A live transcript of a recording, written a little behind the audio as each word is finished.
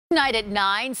Tonight at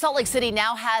 9, Salt Lake City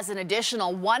now has an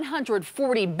additional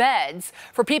 140 beds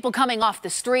for people coming off the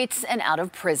streets and out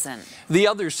of prison. The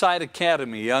Other Side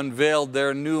Academy unveiled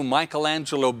their new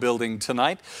Michelangelo building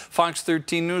tonight. Fox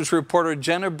 13 News reporter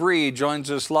Jenna Bree joins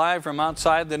us live from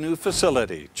outside the new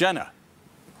facility. Jenna.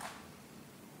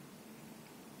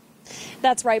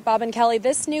 That's right, Bob and Kelly.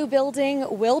 This new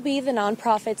building will be the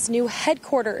nonprofit's new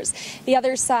headquarters. The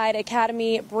Other Side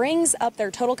Academy brings up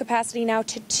their total capacity now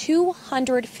to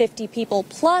 250 people.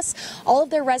 Plus, all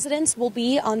of their residents will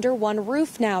be under one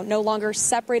roof now, no longer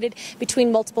separated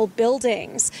between multiple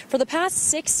buildings. For the past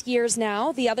 6 years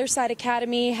now, the Other Side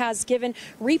Academy has given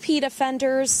repeat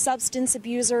offenders, substance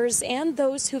abusers, and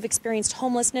those who've experienced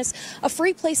homelessness a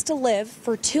free place to live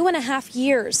for 2.5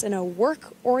 years in a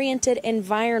work-oriented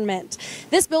environment.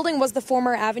 This building was the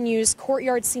former Avenues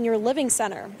Courtyard Senior Living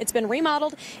Center. It's been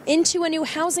remodeled into a new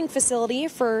housing facility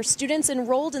for students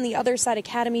enrolled in the Other Side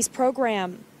Academy's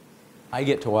program. I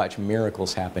get to watch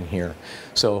miracles happen here.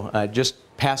 So just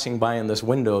passing by in this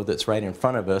window that's right in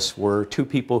front of us were two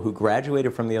people who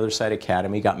graduated from the Other Side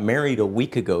Academy, got married a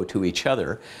week ago to each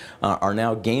other, are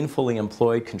now gainfully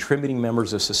employed, contributing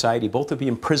members of society. Both would be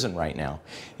in prison right now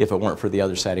if it weren't for the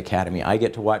Other Side Academy. I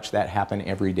get to watch that happen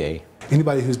every day.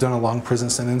 Anybody who's done a long prison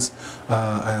sentence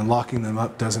and locking them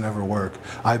up doesn't ever work.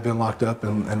 I've been locked up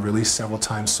and released several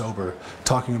times sober.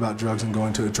 Talking about drugs and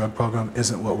going to a drug program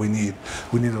isn't what we need.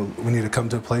 We need to come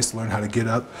to a place to learn how to get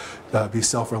up, be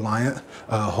self-reliant,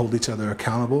 hold each other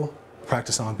accountable,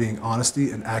 practice on being honesty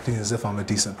and acting as if I'm a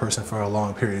decent person for a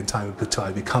long period of time until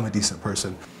I become a decent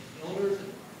person.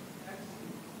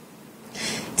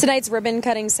 Tonight's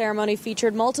ribbon-cutting ceremony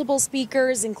featured multiple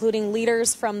speakers, including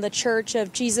leaders from the Church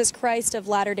of Jesus Christ of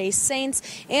Latter-day Saints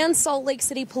and Salt Lake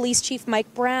City Police Chief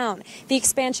Mike Brown. The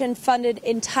expansion funded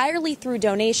entirely through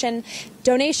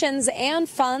donations and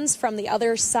funds from the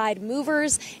Other Side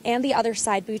Movers and the Other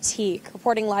Side Boutique.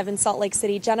 Reporting live in Salt Lake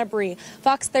City, Jenna Bree,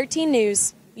 Fox 13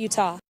 News, Utah.